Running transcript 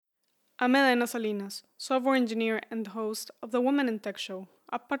I'm Elena Salinas, software engineer and host of the Woman in Tech Show,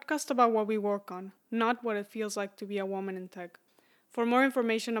 a podcast about what we work on, not what it feels like to be a woman in tech. For more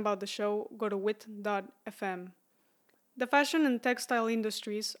information about the show, go to wit.fm. The fashion and textile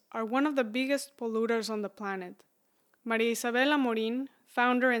industries are one of the biggest polluters on the planet. María Isabel Amorin,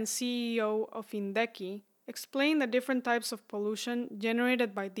 founder and CEO of INDEQUI, explained the different types of pollution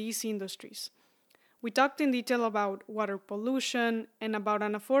generated by these industries. We talked in detail about water pollution and about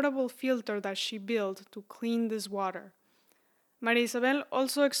an affordable filter that she built to clean this water. María Isabel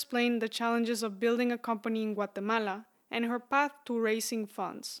also explained the challenges of building a company in Guatemala and her path to raising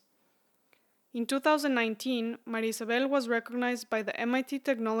funds. In 2019, María Isabel was recognized by the MIT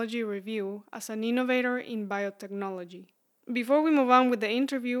Technology Review as an innovator in biotechnology. Before we move on with the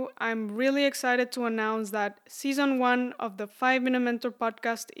interview, I'm really excited to announce that Season 1 of the 5-Minute Mentor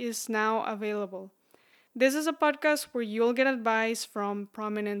podcast is now available. This is a podcast where you'll get advice from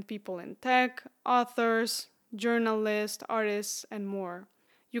prominent people in tech, authors, journalists, artists, and more.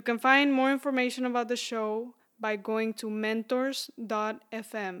 You can find more information about the show by going to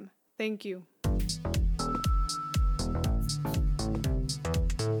mentors.fm. Thank you.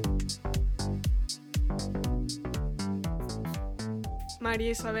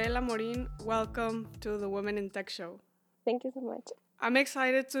 María Isabel Amorin, welcome to the Women in Tech Show. Thank you so much. I'm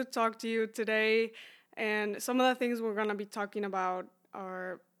excited to talk to you today, and some of the things we're going to be talking about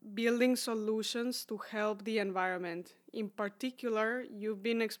are building solutions to help the environment. In particular, you've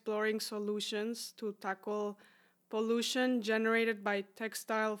been exploring solutions to tackle pollution generated by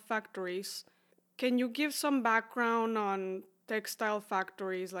textile factories. Can you give some background on textile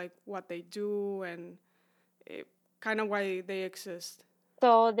factories, like what they do and kind of why they exist?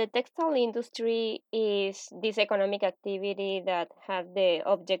 So, the textile industry is this economic activity that has the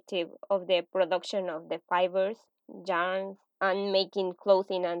objective of the production of the fibers, yarns, and making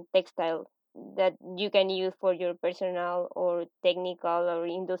clothing and textile that you can use for your personal or technical or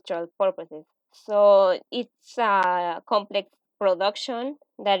industrial purposes. So, it's a complex production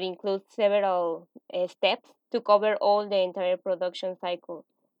that includes several steps to cover all the entire production cycle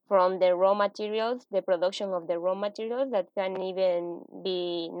from the raw materials, the production of the raw materials that can even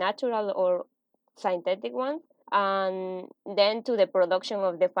be natural or synthetic ones, and then to the production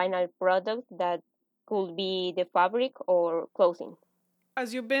of the final product that could be the fabric or clothing.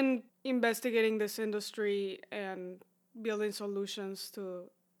 As you've been investigating this industry and building solutions to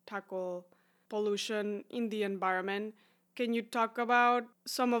tackle pollution in the environment, can you talk about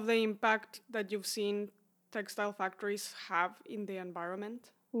some of the impact that you've seen textile factories have in the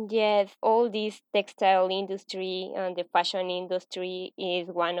environment? Yes, all this textile industry and the fashion industry is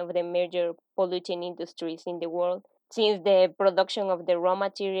one of the major polluting industries in the world. Since the production of the raw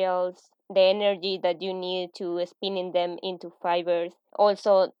materials, the energy that you need to spinning them into fibers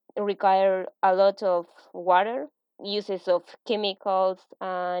also require a lot of water, uses of chemicals,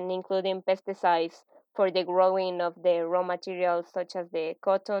 and including pesticides for the growing of the raw materials such as the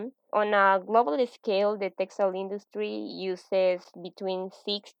cotton. On a global scale, the textile industry uses between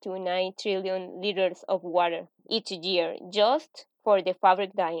 6 to 9 trillion liters of water each year just for the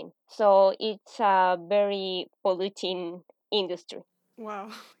fabric dyeing. So it's a very polluting industry. Wow.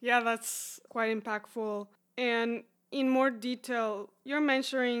 Yeah, that's quite impactful. And in more detail, you're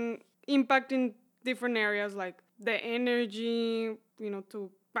mentioning impact in different areas like the energy, to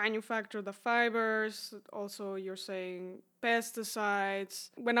manufacture the fibers. Also, you're saying pesticides.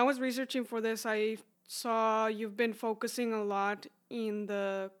 When I was researching for this, I saw you've been focusing a lot in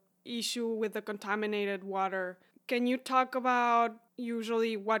the issue with the contaminated water. Can you talk about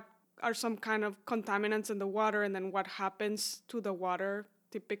usually what are some kind of contaminants in the water and then what happens to the water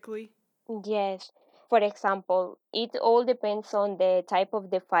typically? Yes. For example, it all depends on the type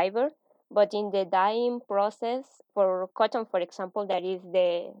of the fiber, but in the dyeing process, for cotton, for example, that is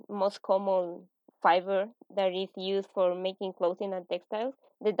the most common fiber that is used for making clothing and textiles.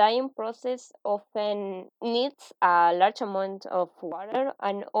 The dyeing process often needs a large amount of water,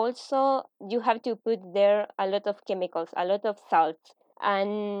 and also you have to put there a lot of chemicals, a lot of salts.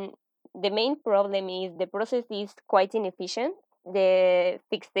 And the main problem is the process is quite inefficient. The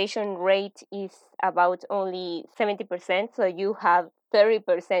fixation rate is about only 70%, so you have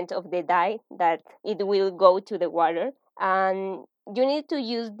 30% of the dye that it will go to the water, and you need to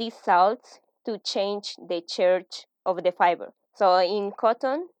use these salts to change the charge of the fiber. So in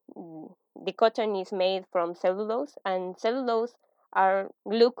cotton, the cotton is made from cellulose, and cellulose are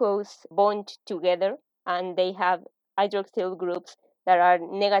glucose bond together, and they have hydroxyl groups that are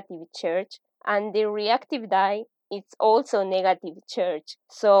negative charge, and the reactive dye it's also negative charge,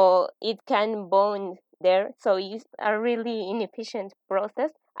 so it can bond there. So it's a really inefficient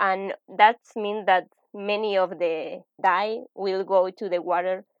process, and that means that many of the dye will go to the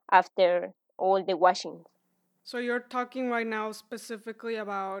water after all the washing. So you're talking right now specifically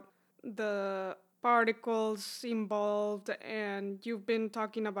about the particles involved, and you've been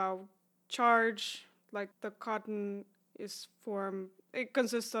talking about charge, like the cotton is formed. It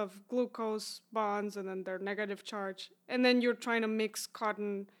consists of glucose bonds and then their negative charge. And then you're trying to mix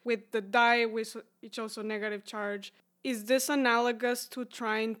cotton with the dye, which also negative charge. Is this analogous to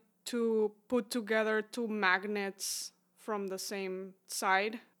trying to put together two magnets from the same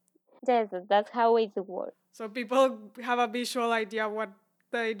side? Yes, that's how it works. So people have a visual idea of what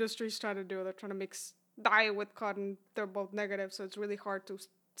the industry's trying to do. They're trying to mix dye with cotton. They're both negative, so it's really hard to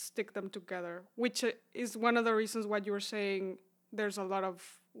stick them together, which is one of the reasons why you were saying there's a lot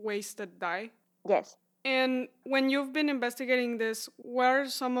of wasted dye. Yes. And when you've been investigating this, what are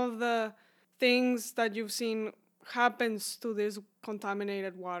some of the things that you've seen happens to this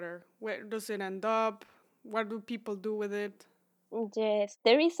contaminated water? Where does it end up? What do people do with it? Yes,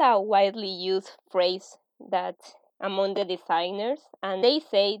 there is a widely used phrase that among the designers, and they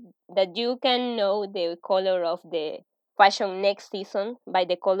say that you can know the color of the fashion next season by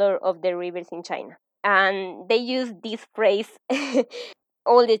the color of the rivers in China. And they use this phrase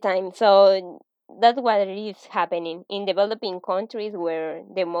all the time. So that's what is happening in developing countries where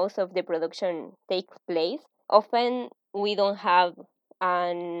the most of the production takes place. Often we don't have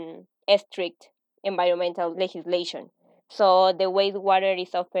an strict environmental legislation, so the wastewater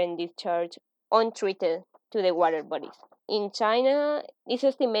is often discharged untreated to the water bodies. In China, it's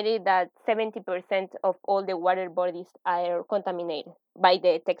estimated that 70% of all the water bodies are contaminated by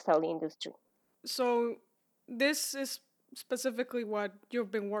the textile industry. So this is specifically what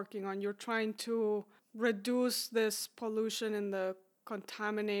you've been working on. You're trying to reduce this pollution in the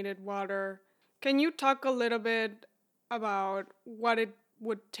contaminated water. Can you talk a little bit about what it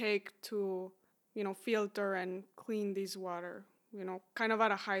would take to, filter and clean these water, kind of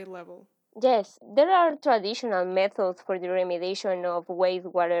at a high level? Yes, there are traditional methods for the remediation of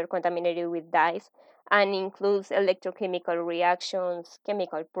wastewater contaminated with dyes and includes electrochemical reactions,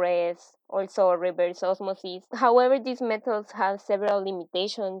 chemical press, also reverse osmosis. However, these methods have several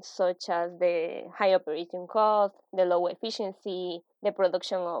limitations such as the high operating cost, the low efficiency, the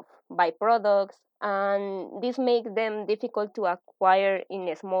production of byproducts, and this makes them difficult to acquire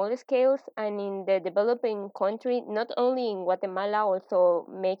in small scales. And in the developing country, not only in Guatemala, also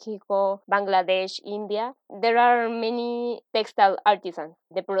Mexico, Bangladesh, India, there are many textile artisans.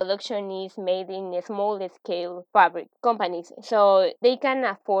 The production is made in a small scale fabric companies, so they can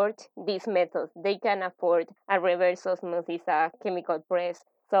afford these methods. They can afford a reverse osmosis, a chemical press.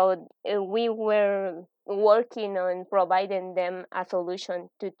 So we were working on providing them a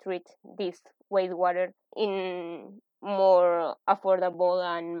solution to treat this wastewater in more affordable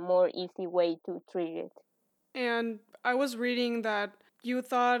and more easy way to treat it. And I was reading that you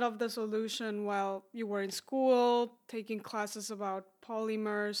thought of the solution while you were in school, taking classes about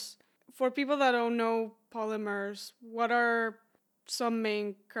polymers. For people that don't know polymers, what are some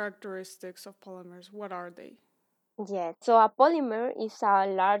main characteristics of polymers? What are they? Yes. So a polymer is a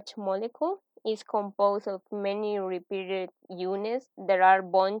large molecule. It's composed of many repeated units that are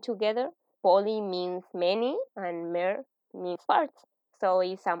bound together. Poly means many and mer means parts. So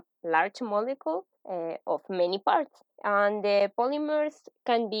it's a large molecule of many parts. And the polymers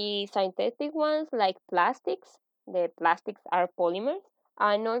can be synthetic ones like plastics. The plastics are polymers.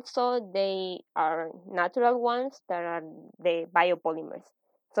 And also they are natural ones that are the biopolymers.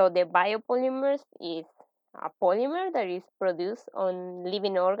 So the biopolymers is a polymer that is produced on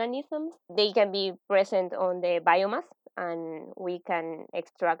living organisms. They can be present on the biomass and we can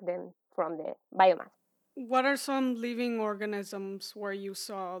extract them from the biomass. What are some living organisms where you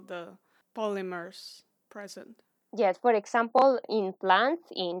saw the polymers present? Yes, for example, in plants,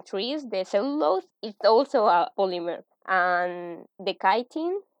 in trees, the cellulose is also a polymer. And the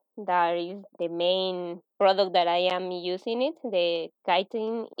chitin, that is the main product that I am using it, the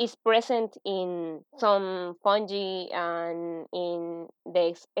chitin is present in some fungi and in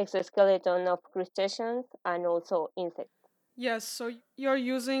the exoskeleton of crustaceans and also insects. Yes, so you're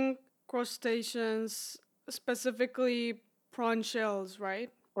using crustaceans, specifically prawn shells, right?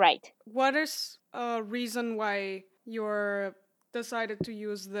 Right. What is a reason why you're decided to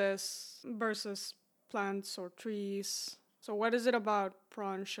use this versus plants or trees? So what is it about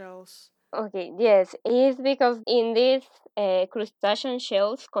prawn shells? Okay, yes, it's because in these crustacean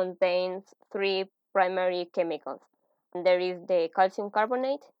shells contains three primary chemicals. There is the calcium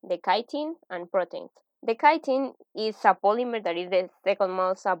carbonate, the chitin, and proteins. The chitin is a polymer that is the second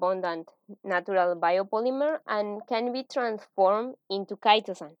most abundant natural biopolymer and can be transformed into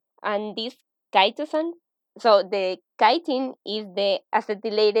chitosan. And this chitosan, so the chitin is the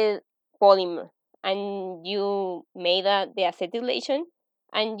acetylated polymer, and you made the acetylation,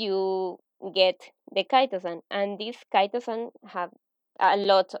 and you get the chitosan. And this chitosan have a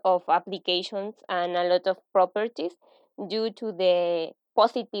lot of applications and a lot of properties due to the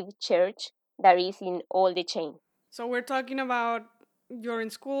positive charge that is in all the chain. So we're talking about you're in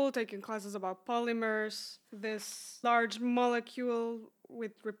school taking classes about polymers, this large molecule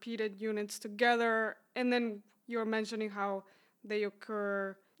with repeated units together, and then you're mentioning how they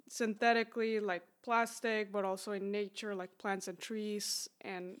occur synthetically, like plastic, but also in nature, like plants and trees,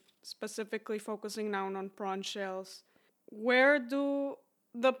 and specifically focusing now on prawn shells. Where do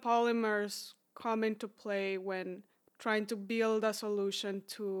the polymers come into play when trying to build a solution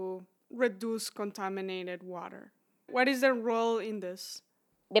to reduce contaminated water? What is their role in this?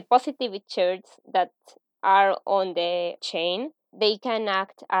 The positive charges that are on the chain, they can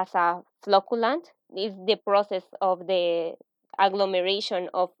act as a flocculant. It's the process of the agglomeration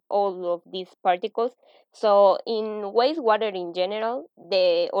of all of these particles. So in wastewater in general,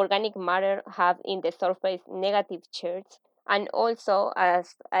 the organic matter have in the surface negative charge. And also,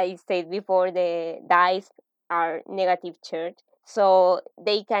 as I said before, the dyes are negative charge. So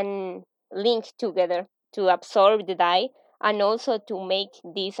they can link together to absorb the dye and also to make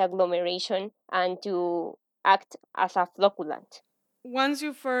this agglomeration and to act as a flocculant. Once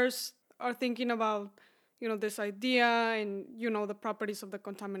you first are thinking about, this idea and the properties of the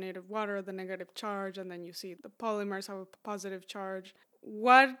contaminated water, the negative charge, and then you see the polymers have a positive charge,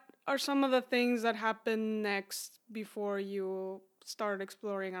 what are some of the things that happen next before you start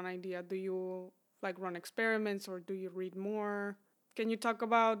exploring an idea? Do you like run experiments or do you read more? Can you talk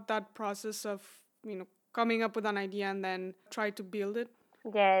about that process of, coming up with an idea and then try to build it?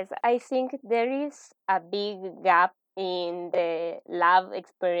 Yes, I think there is a big gap in the lab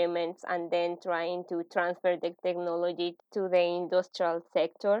experiments and then trying to transfer the technology to the industrial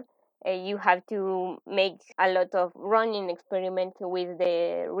sector. You have to make a lot of running experiments with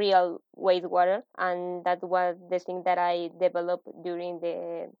the real wastewater, and that was the thing that I developed during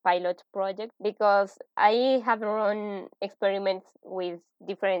the pilot project because I have run experiments with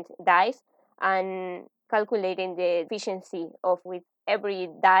different dyes and calculating the efficiency of with every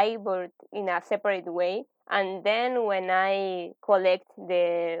dye but in a separate way. And then when I collect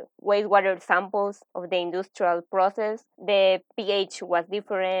the wastewater samples of the industrial process, the pH was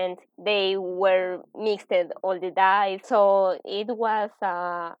different. They were mixed all the dyes. So it was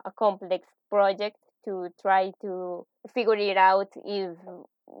a complex project to try to figure it out if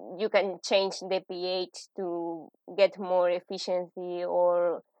you can change the pH to get more efficiency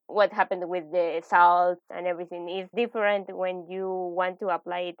or what happened with the salt and everything is different when you want to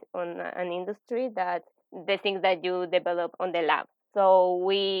apply it on an industry that the things that you develop on the lab. So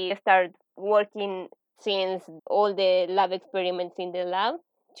we start working since all the lab experiments in the lab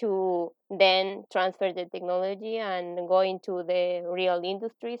to then transfer the technology and go into the real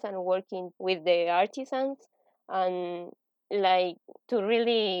industries and working with the artisans and like to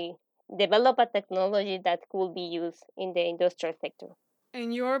really develop a technology that could be used in the industrial sector.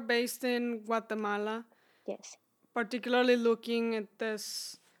 And you're based in Guatemala, Yes. particularly looking at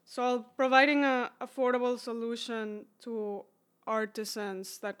this. So, providing a affordable solution to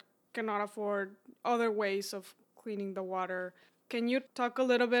artisans that cannot afford other ways of cleaning the water. Can you talk a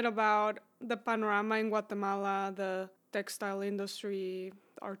little bit about the panorama in Guatemala, the textile industry,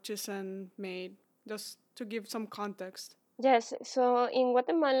 artisan made, just to give some context? Yes, so in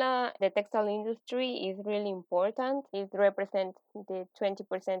Guatemala, the textile industry is really important. It represents the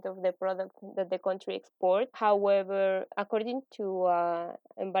 20% of the product that the country exports. However, according to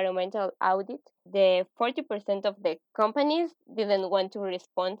environmental audit, the 40% of the companies didn't want to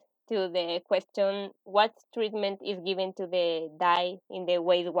respond to the question what treatment is given to the dye in the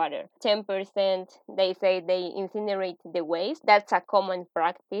wastewater. 10% they say they incinerate the waste. That's a common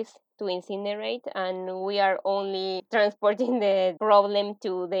practice to incinerate, and we are only transporting the problem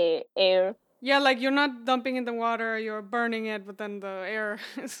to the air. Yeah, like you're not dumping in the water, you're burning it, but then the air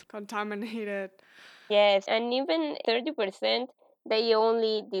is contaminated. Yes, and even 30% they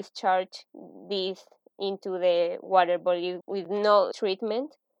only discharge this into the water body with no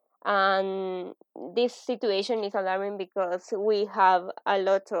treatment. And this situation is alarming because we have a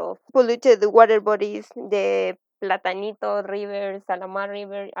lot of polluted water bodies. The Platanito River, Salamar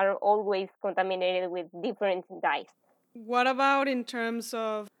River are always contaminated with different dyes. What about in terms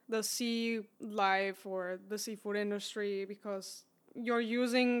of the sea life or the seafood industry? Because you're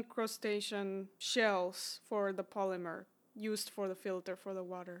using crustacean shells for the polymer used for the filter for the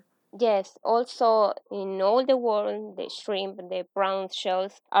water. Yes, also in all the world, the shrimp, the prawn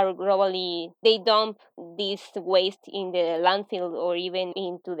shells are globally, they dump this waste in the landfill or even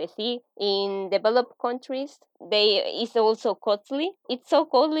into the sea. In developed countries, they it's also costly. It's so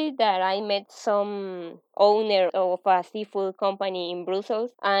costly that I met some owner of a seafood company in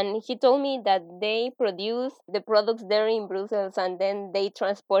Brussels, and he told me that they produce the products there in Brussels and then they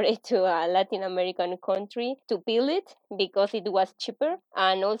transport it to a Latin American country to peel it because it was cheaper,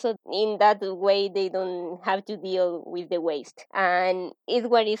 and also in that way they don't have to deal with the waste. And it's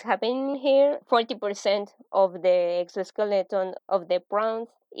what is happening here. 40% of the exoskeleton of the prawns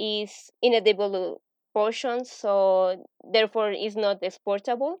is in a developed portion, so therefore is not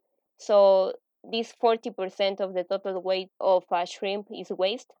exportable. So this 40% of the total weight of a shrimp is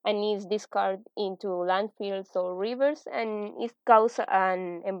waste and is discarded into landfills or rivers, and it causes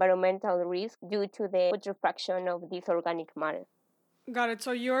an environmental risk due to the putrefaction of this organic matter. Got it.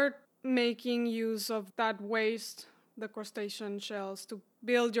 So you're making use of that waste, the crustacean shells, to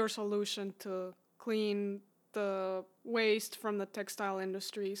build your solution to clean the waste from the textile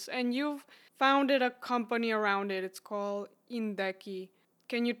industries. And you've founded a company around it. It's called INDEQUI.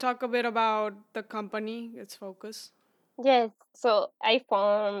 Can you talk a bit about the company, its focus? Yes, so I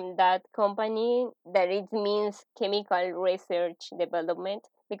formed that company that it means chemical research development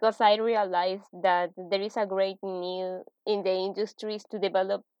because I realized that there is a great need in the industries to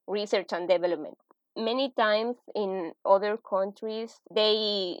develop research and development. Many times in other countries,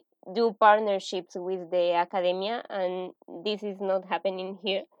 they do partnerships with the academia, and this is not happening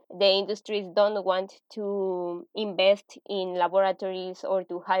here. The industries don't want to invest in laboratories or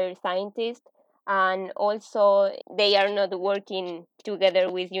to hire scientists, and also they are not working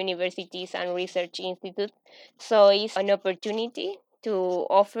together with universities and research institutes. So it's an opportunity to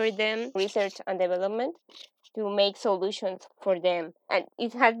offer them research and development to make solutions for them. And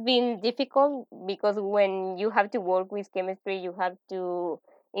it has been difficult because when you have to work with chemistry, you have to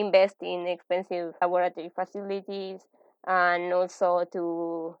invest in expensive laboratory facilities and also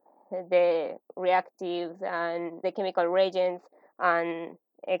to the reactives and the chemical reagents and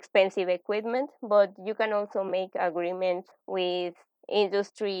expensive equipment. But you can also make agreements with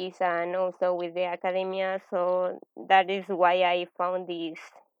industries and also with the academia. So that is why I found this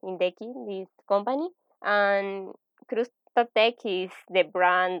Indeki, this company. And Crustatech is the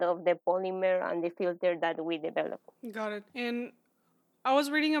brand of the polymer and the filter that we develop. Got it. And I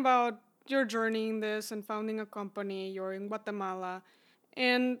was reading about your journey in this and founding a company. You're in Guatemala,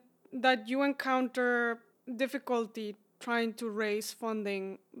 and that you encounter difficulty trying to raise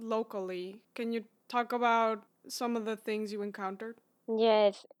funding locally. Can you talk about some of the things you encountered?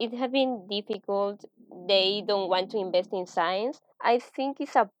 Yes, it has been difficult. They don't want to invest in science. I think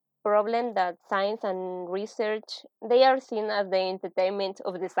it's a problem that science and research they are seen as the entertainment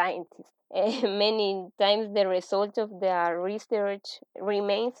of the scientists. Many times the result of their research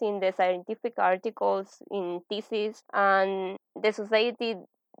remains in the scientific articles, in thesis, and the society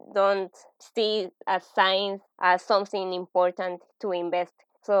don't see as science as something important to invest.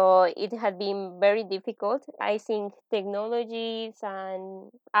 So it had been very difficult. I think technologies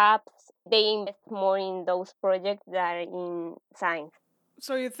and apps they invest more in those projects than in science.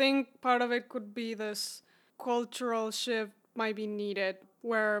 So you think part of it could be this cultural shift might be needed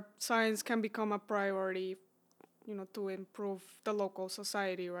where science can become a priority, to improve the local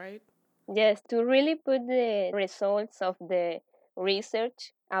society, right? Yes, to really put the results of the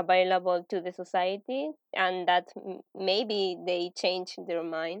research available to the society, and that maybe they change their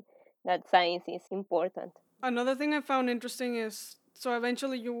mind that science is important. Another thing I found interesting is so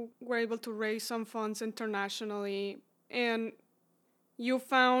eventually you were able to raise some funds internationally, and you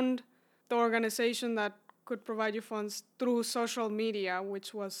found the organization that could provide you funds through social media,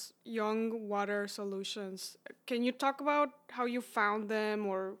 which was Young Water Solutions. Can you talk about how you found them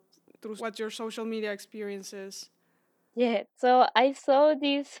or through what your social media experience is? Yeah, so I saw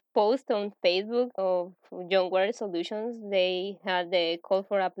this post on Facebook of Young Water Solutions. They had the call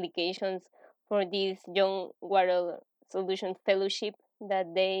for applications for this Young Water Solutions Fellowship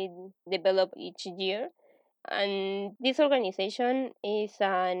that they develop each year. And this organization is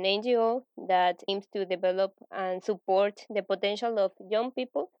an NGO that aims to develop and support the potential of young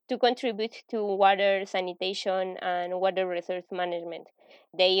people to contribute to water sanitation and water resource management.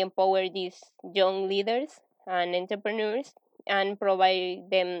 They empower these young leaders and entrepreneurs and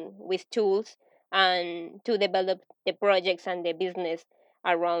provide them with tools and to develop the projects and the business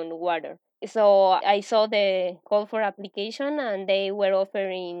around water. So I saw the call for application and they were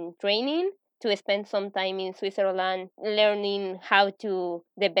offering training to spend some time in Switzerland learning how to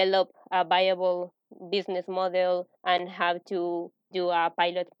develop a viable business model and how to do a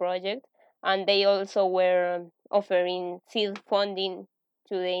pilot project. And they also were offering seed funding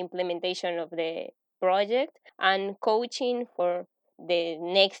to the implementation of the project and coaching for the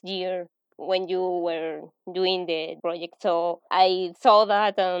next year when you were doing the project. So I saw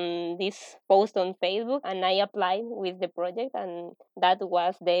that on this post on Facebook and I applied with the project, and that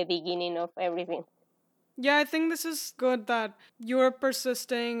was the beginning of everything. Yeah, I think this is good that you're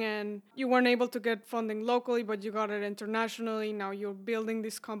persisting and you weren't able to get funding locally, but you got it internationally. Now you're building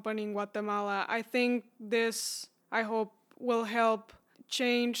this company in Guatemala. I think this, I hope, will help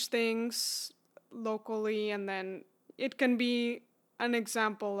change things locally, and then it can be an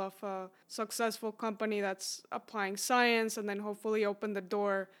example of a successful company that's applying science and then hopefully open the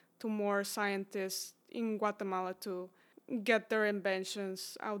door to more scientists in Guatemala to get their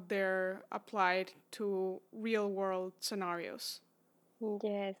inventions out there applied to real world scenarios.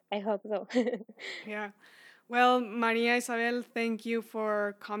 Yes, I hope so. Yeah. Well, Maria Isabel, thank you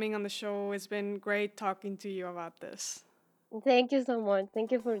for coming on the show. It's been great talking to you about this. Thank you so much.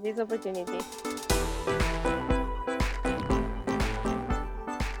 Thank you for this opportunity.